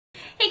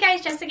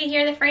guys, Jessica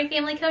here, the Furry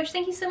Family Coach.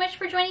 Thank you so much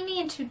for joining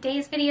me. In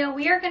today's video,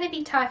 we are going to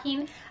be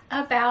talking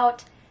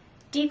about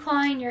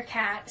declawing your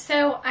cat.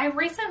 So I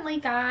recently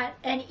got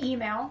an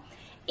email,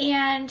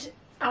 and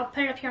I'll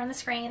put it up here on the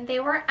screen. They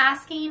were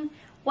asking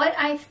what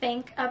I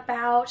think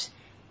about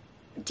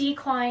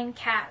declawing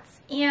cats,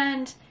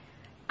 and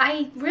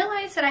I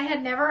realized that I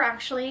had never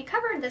actually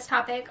covered this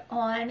topic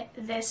on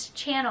this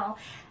channel.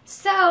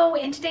 So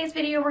in today's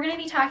video, we're going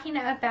to be talking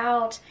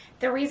about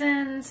the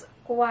reasons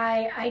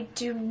why I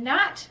do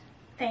not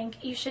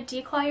think you should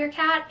declaw your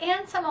cat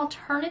and some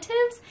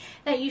alternatives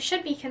that you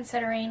should be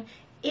considering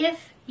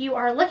if you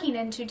are looking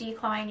into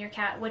declawing your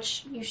cat,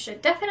 which you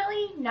should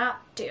definitely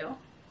not do.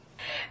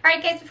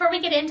 Alright guys, before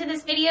we get into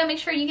this video, make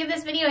sure you give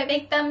this video a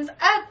big thumbs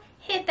up.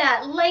 Hit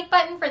that like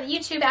button for the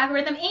YouTube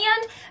algorithm,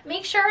 and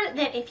make sure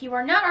that if you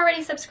are not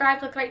already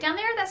subscribed, look right down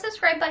there, that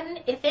subscribe button.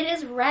 If it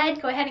is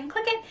red, go ahead and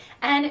click it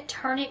and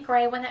turn it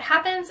gray. When that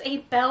happens, a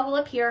bell will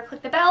appear.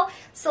 Click the bell,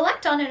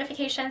 select all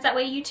notifications. That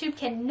way YouTube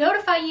can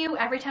notify you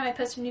every time I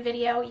post a new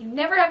video. You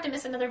never have to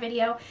miss another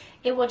video.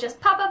 It will just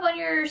pop up on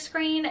your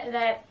screen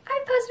that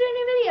I posted a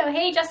new video.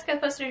 Hey, Jessica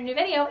posted a new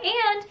video,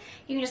 and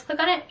you can just click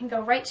on it and go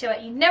right to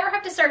it. You never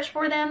have to search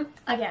for them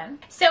again.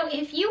 So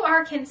if you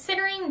are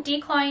considering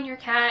declawing your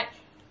cat,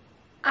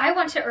 I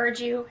want to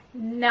urge you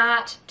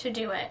not to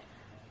do it.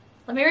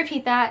 Let me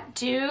repeat that.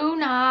 Do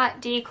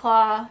not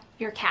declaw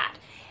your cat.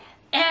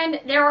 And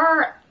there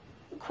are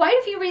quite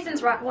a few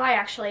reasons why,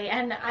 actually.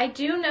 And I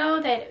do know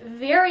that,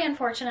 very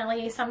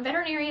unfortunately, some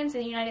veterinarians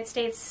in the United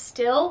States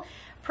still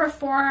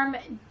perform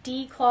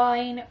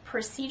declawing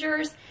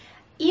procedures,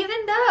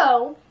 even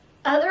though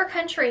other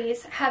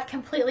countries have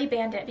completely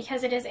banned it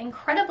because it is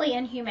incredibly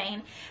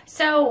inhumane.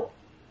 So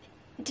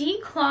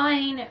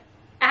declawing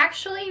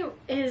actually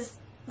is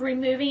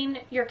removing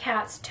your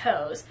cat's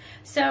toes.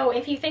 So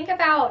if you think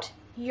about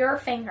your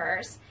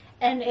fingers,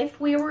 and if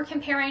we were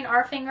comparing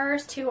our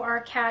fingers to our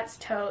cat's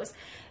toes,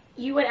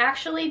 you would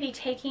actually be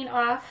taking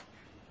off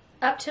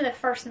up to the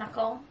first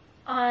knuckle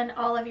on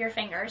all of your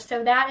fingers.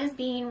 So that is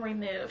being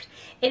removed.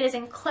 It is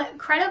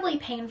incredibly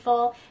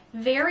painful,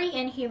 very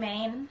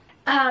inhumane.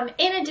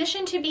 In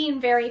addition to being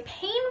very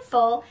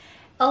painful,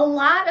 a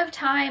lot of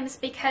times,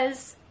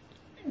 because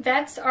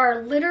vets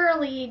are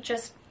literally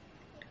just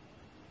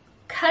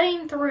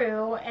cutting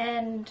through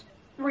and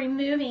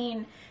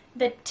removing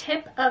the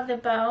tip of the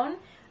bone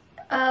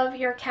of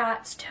your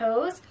cat's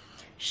toes,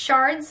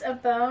 shards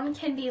of bone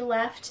can be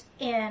left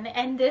in,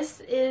 and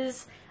this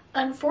is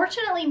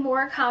unfortunately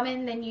more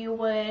common than you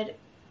would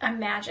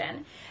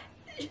imagine.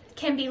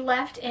 Can be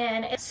left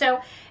in.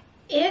 So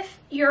if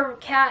your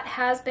cat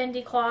has been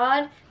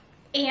declawed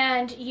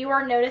and you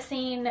are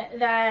noticing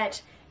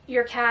that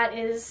your cat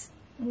is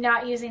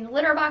not using the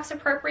litter box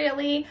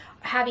appropriately,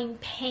 having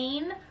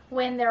pain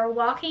when they're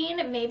walking,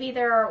 maybe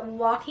they're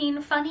walking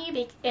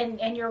funny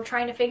and you're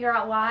trying to figure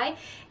out why,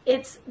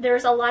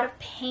 there's a lot of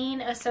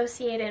pain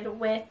associated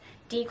with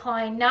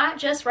declawing, not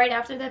just right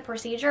after the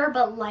procedure,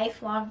 but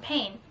lifelong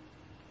pain.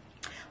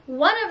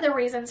 One of the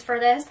reasons for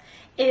this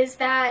is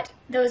that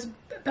those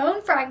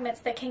bone fragments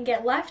that can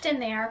get left in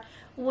there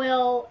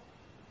will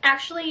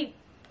actually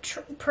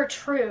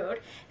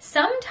protrude.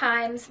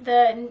 Sometimes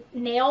the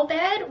nail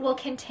bed will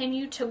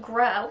continue to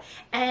grow,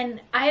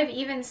 and I have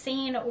even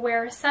seen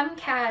where some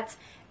cats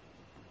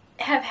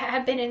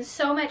have been in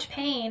so much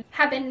pain,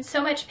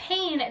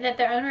 that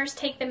their owners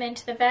take them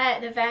into the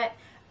vet. The vet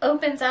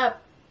opens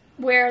up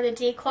where the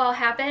declaw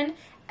happened,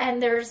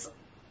 and there's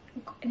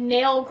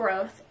nail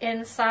growth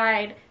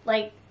inside,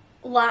 like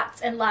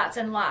lots and lots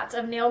and lots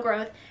of nail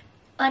growth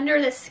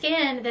under the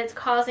skin that's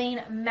causing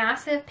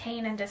massive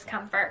pain and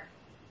discomfort.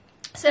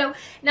 So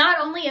not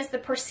only is the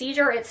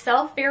procedure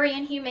itself very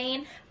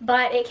inhumane,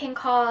 but it can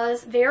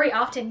cause, very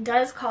often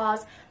does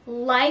cause,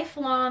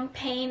 lifelong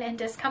pain and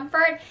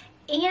discomfort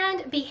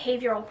and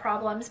behavioral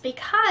problems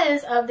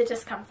because of the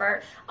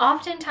discomfort.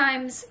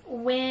 Oftentimes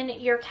when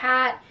your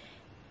cat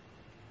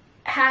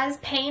has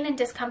pain and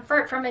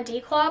discomfort from a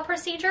declaw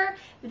procedure,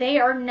 they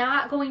are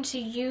not going to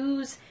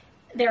use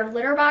their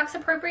litter box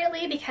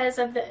appropriately because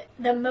of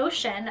the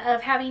motion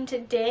of having to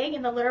dig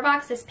in the litter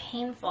box is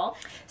painful.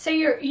 So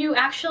you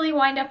actually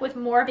wind up with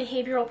more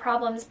behavioral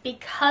problems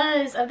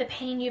because of the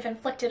pain you've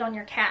inflicted on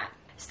your cat.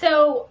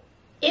 So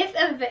if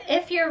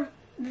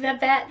the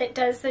vet that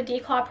does the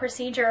declaw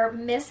procedure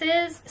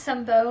misses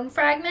some bone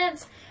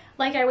fragments,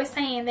 like I was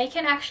saying, they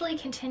can actually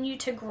continue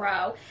to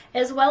grow,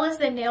 as well as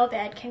the nail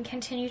bed can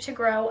continue to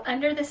grow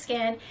under the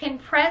skin, can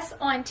press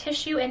on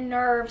tissue and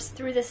nerves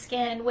through the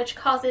skin, which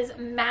causes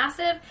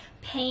massive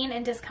pain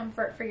and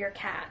discomfort for your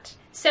cat.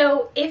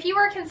 So if you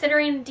are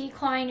considering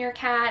declawing your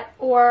cat,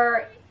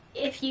 or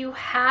if you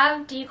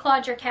have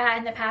declawed your cat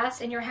in the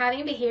past and you're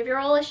having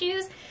behavioral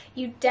issues,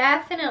 you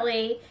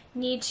definitely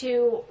need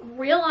to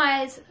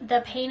realize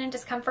the pain and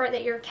discomfort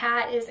that your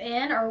cat is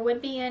in or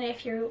would be in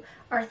if you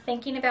are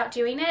thinking about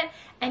doing it,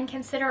 and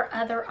consider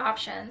other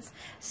options.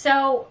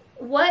 So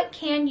what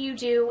can you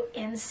do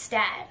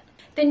instead?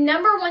 The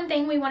number one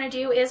thing we want to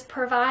do is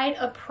provide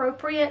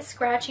appropriate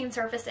scratching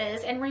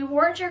surfaces and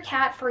reward your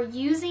cat for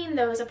using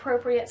those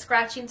appropriate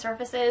scratching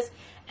surfaces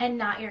and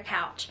not your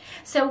couch.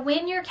 So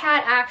when your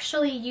cat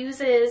actually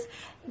uses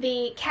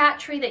the cat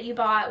tree that you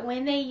bought,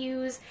 when they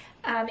use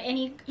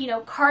any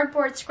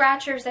cardboard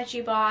scratchers that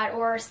you bought,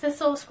 or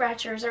sisal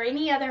scratchers, or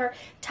any other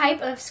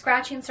type of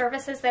scratching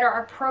surfaces that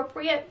are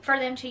appropriate for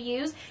them to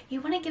use,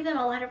 you want to give them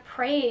a lot of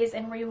praise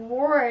and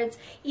rewards,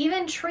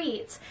 even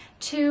treats,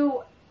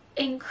 to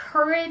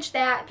encourage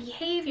that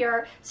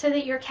behavior so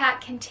that your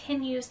cat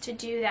continues to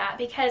do that.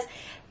 Because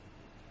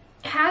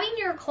having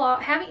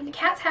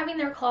cats having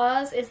their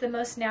claws is the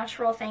most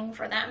natural thing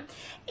for them,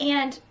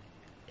 and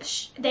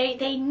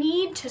they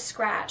need to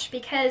scratch,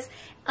 because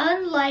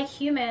unlike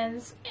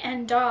humans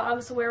and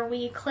dogs where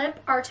we clip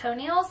our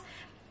toenails,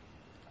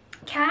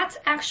 cats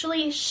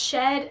actually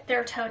shed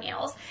their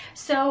toenails.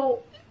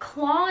 So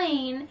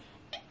clawing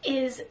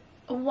is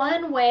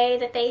one way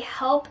that they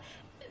help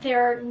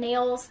their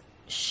nails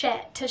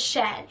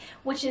shed,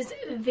 which is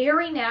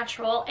very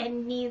natural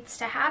and needs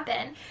to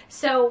happen.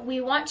 So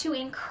we want to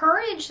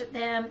encourage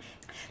them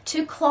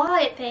to claw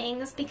at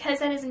things, because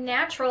that is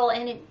natural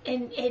and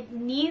it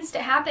needs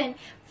to happen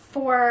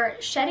for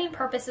shedding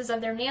purposes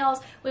of their nails.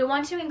 We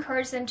want to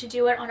encourage them to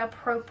do it on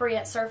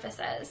appropriate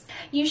surfaces.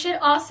 You should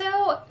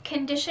also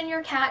condition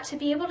your cat to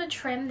be able to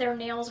trim their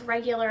nails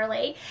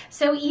regularly.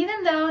 So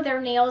even though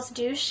their nails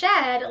do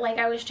shed, like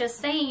I was just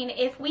saying,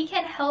 if we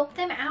can help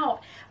them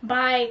out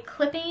by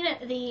clipping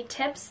the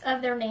tips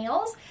of their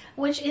nails,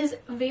 which is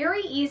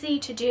very easy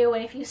to do,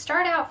 and if you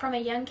start out from a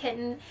young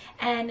kitten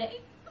and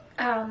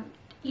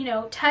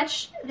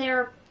touch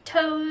their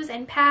toes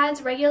and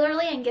pads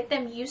regularly and get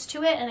them used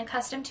to it and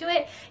accustomed to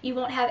it, you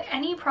won't have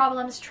any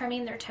problems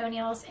trimming their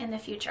toenails in the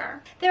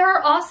future. There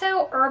are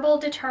also herbal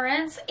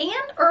deterrents and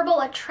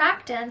herbal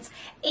attractants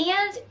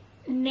and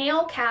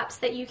nail caps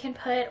that you can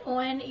put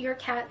on your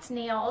cat's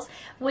nails,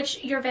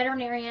 which your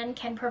veterinarian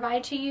can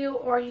provide to you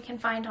or you can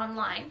find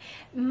online.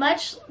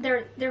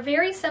 They're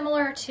very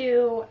similar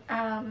to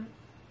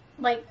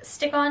like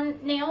stick-on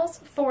nails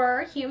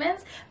for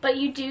humans, but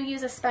you do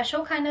use a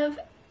special kind of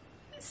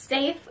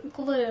safe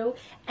glue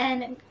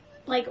and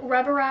like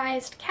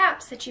rubberized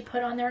caps that you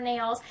put on their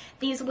nails.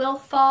 These will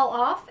fall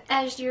off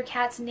as your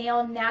cat's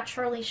nail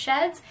naturally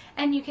sheds,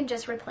 and you can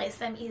just replace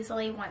them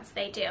easily once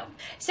they do.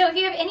 So if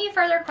you have any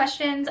further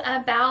questions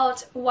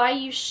about why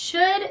you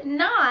should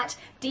not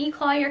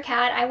declaw your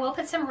cat, I will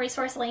put some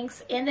resource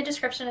links in the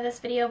description of this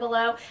video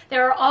below.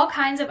 There are all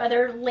kinds of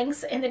other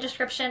links in the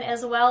description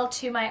as well,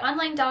 to my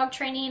online dog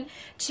training,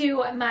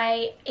 to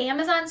my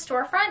Amazon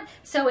storefront.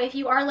 So if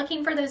you are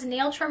looking for those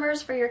nail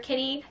trimmers for your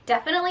kitty,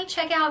 definitely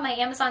check out my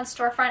Amazon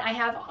storefront. I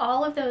have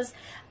all of those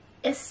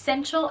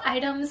essential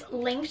items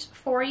linked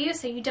for you,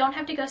 so you don't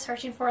have to go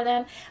searching for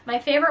them. My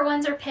favorite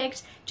ones are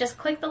picked. Just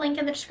click the link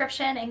in the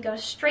description and go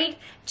straight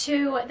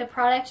to the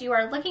product you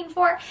are looking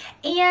for.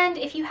 And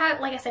if you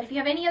have, like I said, if you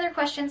have any other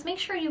questions, make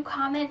sure you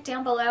comment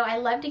down below. I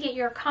love to get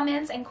your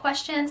comments and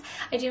questions.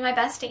 I do my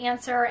best to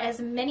answer as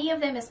many of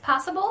them as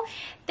possible.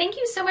 Thank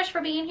you so much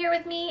for being here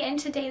with me in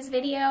today's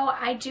video.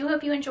 I do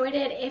hope you enjoyed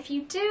it. If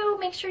you do,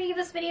 make sure you give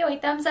this video a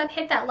thumbs up,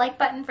 hit that like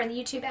button for the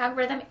YouTube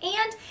algorithm,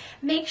 and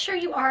make sure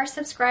you are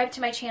subscribed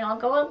to my channel.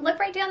 Go look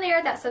right down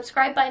there, that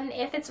subscribe button.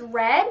 If it's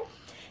red,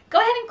 go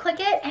ahead and click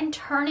it and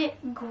turn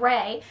it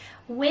gray.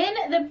 When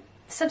the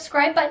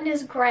subscribe button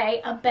is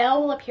gray, a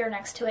bell will appear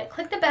next to it.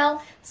 Click the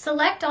bell,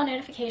 select all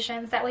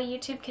notifications. That way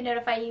YouTube can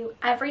notify you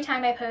every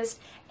time I post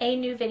a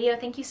new video.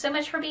 Thank you so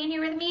much for being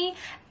here with me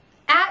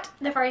at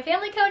the Furry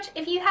Family Coach.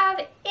 If you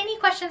have any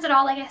questions at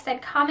all, like I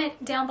said,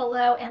 comment down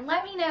below and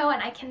let me know,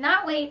 and I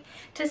cannot wait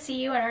to see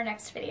you in our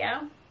next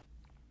video.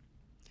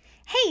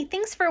 Hey,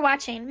 thanks for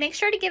watching. Make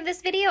sure to give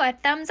this video a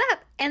thumbs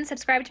up and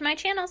subscribe to my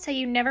channel so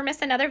you never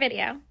miss another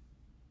video.